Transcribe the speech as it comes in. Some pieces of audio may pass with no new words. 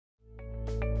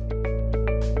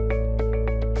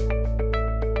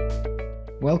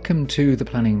Welcome to the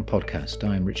Planning Podcast.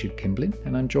 I'm Richard Kimblin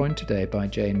and I'm joined today by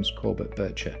James Corbet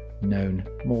Burcher, known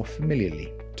more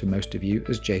familiarly to most of you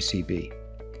as JCB.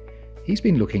 He's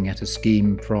been looking at a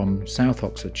scheme from South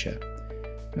Oxfordshire,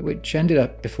 which ended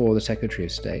up before the Secretary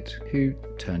of State, who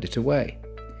turned it away.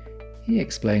 He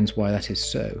explains why that is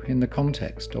so in the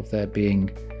context of there being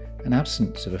an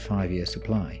absence of a 5-year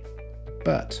supply,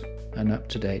 but an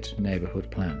up-to-date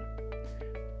neighbourhood plan.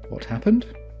 What happened?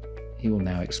 He will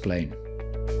now explain.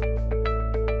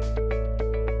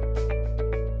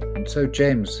 And so,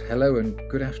 James, hello and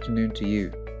good afternoon to you.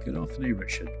 Good afternoon,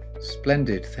 Richard.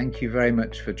 Splendid. Thank you very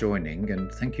much for joining,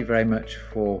 and thank you very much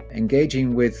for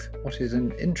engaging with what is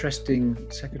an interesting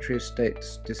Secretary of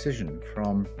State's decision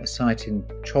from a site in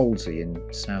Cholsey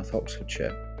in South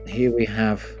Oxfordshire. Here we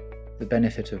have the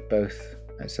benefit of both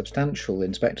a substantial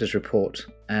inspector's report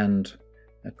and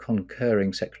a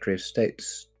concurring Secretary of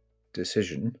State's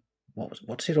decision.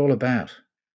 What's it all about?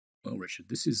 Well, Richard,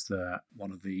 this is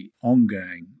one of the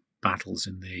ongoing battles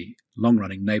in the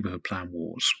long-running neighbourhood plan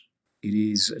wars. It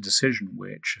is a decision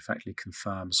which effectively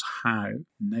confirms how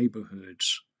neighbourhood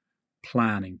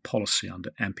planning policy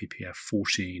under NPPF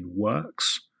 14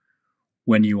 works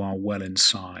when you are well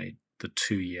inside the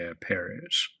 2-year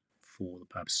period for the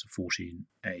purpose of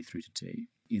 14A through to D.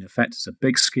 In effect, it's a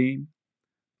big scheme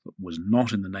that was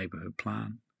not in the neighbourhood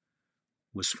plan,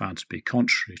 was found to be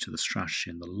contrary to the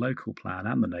strategy in the local plan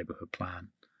and the neighbourhood plan,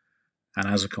 and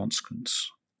as a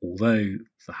consequence, although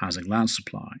the housing land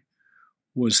supply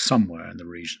was somewhere in the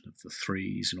region of the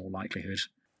threes in all likelihood,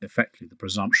 effectively the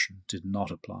presumption did not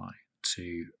apply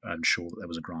to ensure that there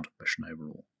was a grant of permission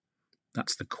overall.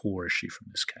 That's the core issue from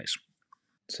this case.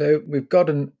 So we've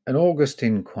got an August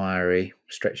inquiry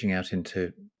stretching out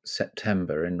into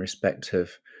September in respect of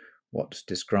what's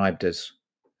described as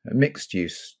a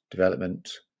mixed-use development,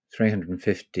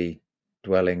 350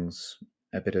 dwellings,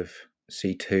 a bit of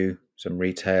C2, some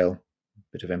retail, a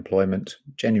bit of employment,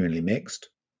 genuinely mixed,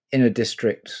 in a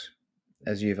district,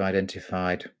 as you've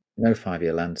identified, no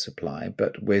 5-year land supply,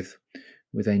 but with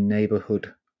a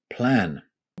neighbourhood plan.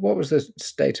 What was the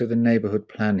state of the neighbourhood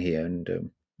plan here,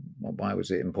 and why was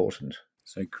it important?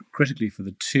 So critically, for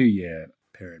the 2-year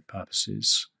period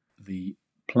purposes, the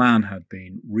plan had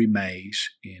been remade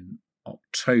in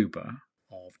October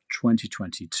of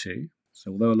 2022.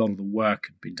 So although a lot of the work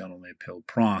had been done on the appeal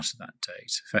prior to that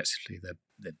date, effectively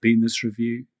there'd been this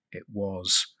review. It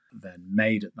was then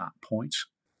made at that point.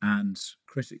 And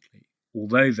critically,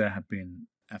 although there had been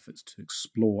efforts to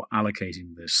explore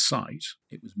allocating this site,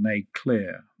 it was made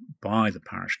clear by the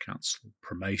parish council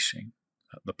promoting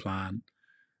the plan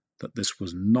that this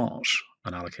was not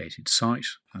an allocated site,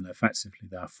 and effectively,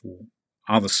 therefore,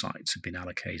 other sites had been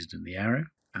allocated in the area,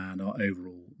 and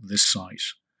overall, this site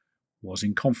was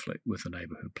in conflict with the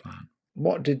neighbourhood plan.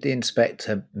 What did the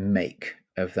inspector make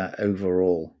of that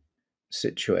overall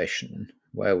situation,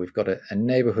 where we've got a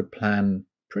neighbourhood plan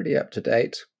pretty up to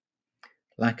date,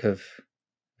 lack of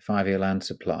 5-year land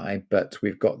supply, but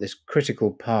we've got this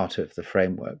critical part of the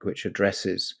framework which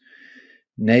addresses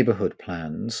neighbourhood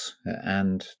plans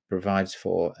and provides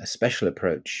for a special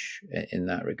approach in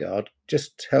that regard?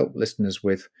 Just help listeners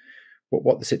with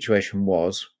what the situation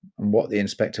was and what the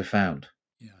inspector found.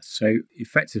 Yeah, so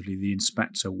effectively the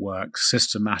inspector works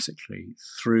systematically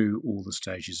through all the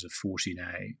stages of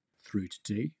 14A through to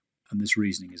D, and this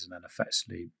reasoning is then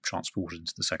effectively transported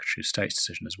into the Secretary of State's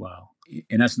decision as well.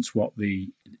 In essence, what the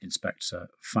inspector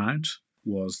found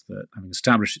was that, having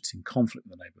established it's in conflict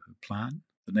with the neighbourhood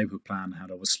plan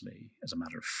had obviously, as a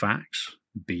matter of fact,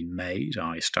 been made,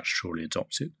 i.e. statutorily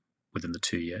adopted, within the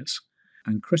 2 years.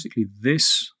 And critically,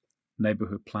 this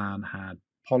neighbourhood plan had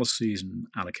policies and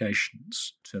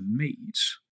allocations to meet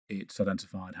its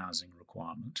identified housing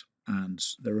requirement. And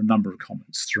there are a number of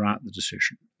comments throughout the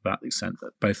decision about the extent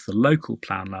that both the local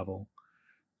plan level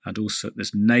and also at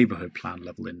this neighbourhood plan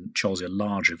level in Cholsey, a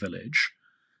larger village,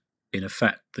 in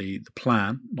effect, the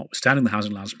plan, notwithstanding the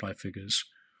housing land supply figures,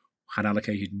 had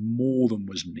allocated more than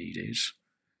was needed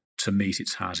to meet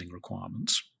its housing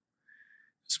requirements.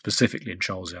 Specifically in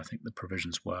Cholsey, I think the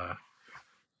provisions were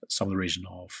some of the region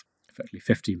of effectively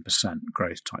 15%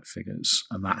 growth type figures,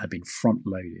 and that had been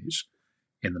front-loaded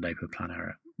in the neighbourhood plan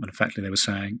area. And effectively they were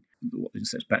saying, what the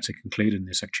inspector concluded and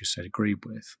the Secretary of State agreed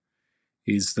with,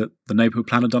 is that the neighbourhood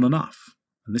plan had done enough.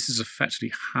 And this is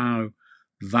effectively how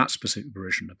that specific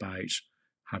provision about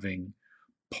having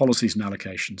policies and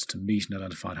allocations to meet an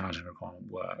identified housing requirement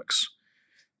works.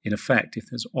 In effect, if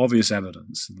there's obvious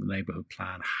evidence that the neighbourhood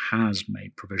plan has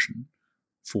made provision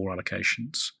for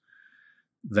allocations,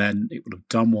 then it will have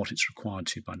done what it's required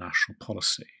to by national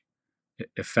policy,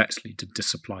 effectively to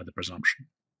disapply the presumption.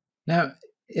 Now,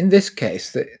 In this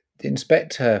case, the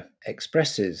inspector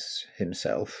expresses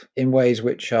himself in ways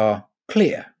which are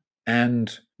clear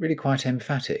and really quite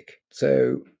emphatic.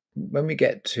 So when we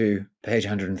get to page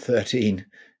 113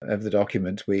 of the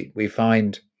document, we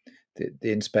find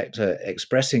the inspector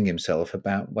expressing himself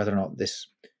about whether or not this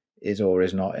is or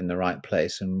is not in the right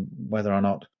place, and whether or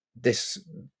not this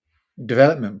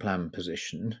development plan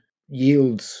position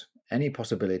yields any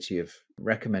possibility of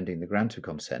recommending the grant of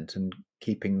consent and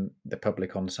keeping the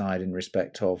public on side in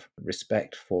respect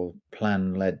for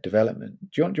plan-led development.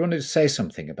 Do you want to say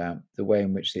something about the way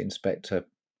in which the inspector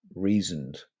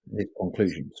reasoned his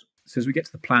conclusions? So as we get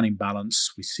to the planning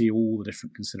balance, we see all the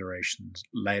different considerations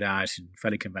laid out in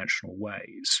fairly conventional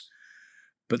ways.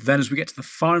 But then as we get to the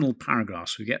final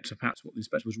paragraphs, we get to perhaps what the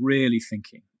inspector was really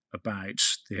thinking about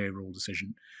the overall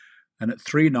decision. And at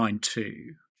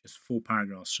 392, just 4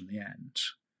 paragraphs from the end,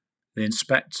 the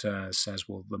inspector says,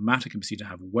 well, the matter can be seen to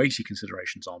have weighty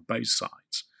considerations on both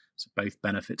sides, so both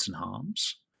benefits and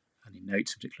harms. And he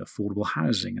notes in particular affordable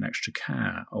housing and extra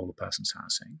care, older persons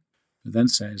housing. But then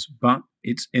says, but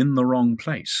it's in the wrong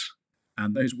place.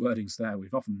 And those wordings there,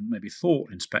 we've often maybe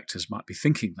thought inspectors might be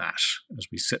thinking that as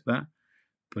we sit there,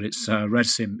 but it's read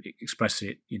him express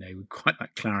it, with quite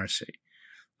that clarity.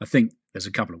 I think there's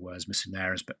a couple of words missing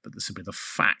there, but there's simply the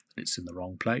fact that it's in the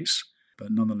wrong place.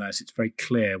 But nonetheless, it's very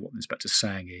clear what the inspector's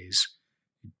saying is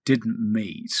it didn't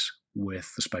meet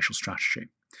with the spatial strategy.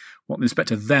 What the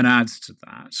inspector then adds to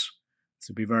that,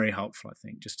 to be very helpful, I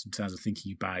think, just in terms of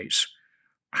thinking about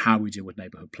how we deal with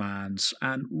neighbourhood plans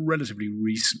and relatively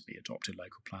recently adopted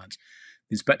local plans.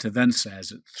 The inspector then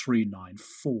says at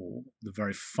 394, the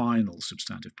very final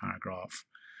substantive paragraph,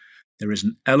 there is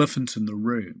an elephant in the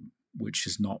room which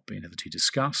has not been hitherto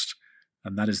discussed,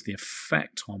 and that is the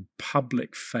effect on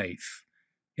public faith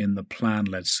in the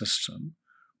plan-led system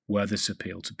were this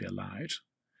appeal to be allowed.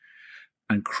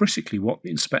 And critically, what the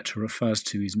inspector refers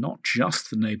to is not just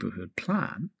the neighbourhood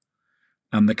plan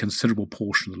and the considerable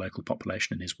portion of the local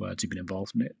population, in his words, who've been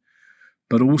involved in it,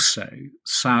 but also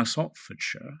South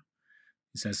Oxfordshire.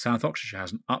 He says South Oxfordshire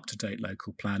has an up-to-date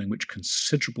local plan in which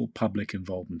considerable public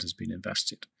involvement has been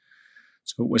invested.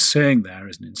 So what we're seeing there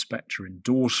is an inspector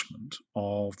endorsement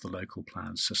of the local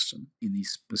plan system in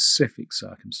these specific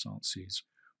circumstances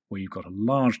where you've got a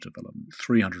large development,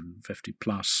 350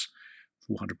 plus,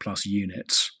 400 plus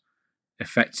units,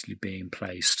 effectively being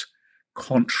placed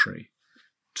contrary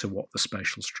to what the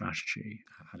spatial strategy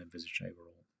had envisaged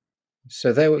overall.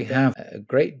 So there we have a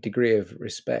great degree of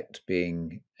respect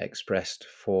being expressed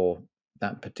for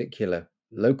that particular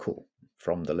local,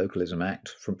 from the Localism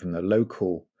Act, from the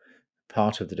local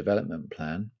part of the development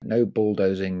plan. No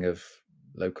bulldozing of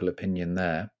local opinion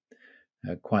there,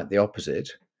 quite the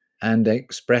opposite, and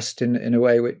expressed in a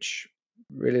way which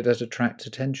really does attract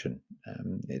attention.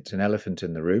 It's an elephant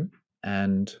in the room,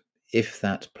 and if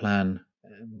that plan,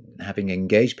 having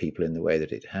engaged people in the way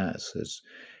that it has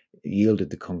yielded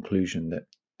the conclusion that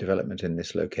development in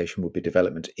this location would be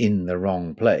development in the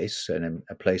wrong place, and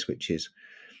a place which is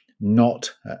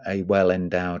not a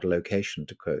well-endowed location,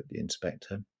 to quote the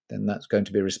inspector, then that's going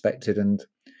to be respected and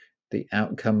the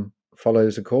outcome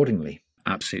follows accordingly.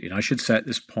 Absolutely. And I should say at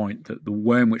this point that the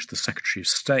way in which the Secretary of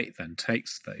State then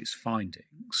takes those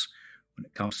findings when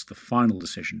it comes to the final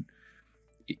decision,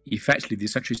 effectively the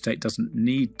Secretary of State doesn't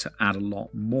need to add a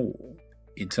lot more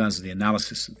in terms of the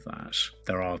analysis of that.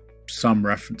 There are some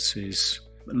references,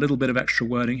 a little bit of extra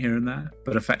wording here and there,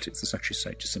 but effectively it's the Secretary of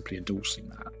State just simply endorsing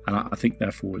that. And I think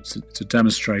therefore it's a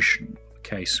demonstration of a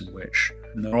case in which,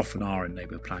 and there often are in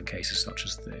neighbourhood plan cases such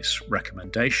as this,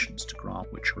 recommendations to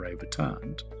grant which are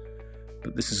overturned.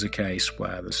 But this is a case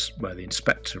where the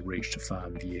inspector reached a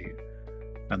firm view,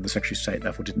 and the Secretary of State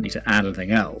therefore didn't need to add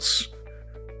anything else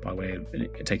by way of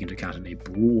taking into account any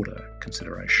broader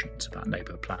considerations about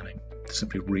neighbourhood planning to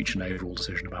simply reach an overall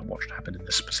decision about what should happen in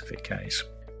this specific case.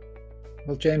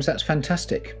 Well, James, that's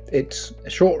fantastic. It's a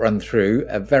short run through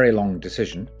a very long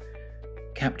decision,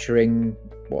 capturing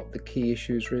what the key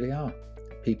issues really are.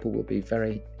 People will be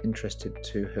very interested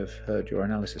to have heard your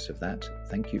analysis of that.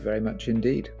 Thank you very much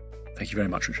indeed. Thank you very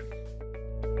much, Richard.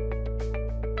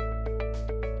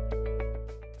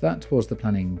 That was the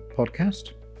Planning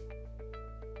Podcast.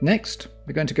 Next,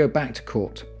 we're going to go back to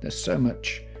court. There's so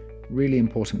much really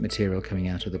important material coming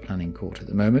out of the Planning Court at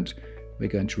the moment. We're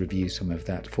going to review some of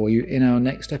that for you in our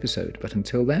next episode. But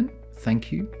until then,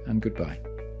 thank you and goodbye.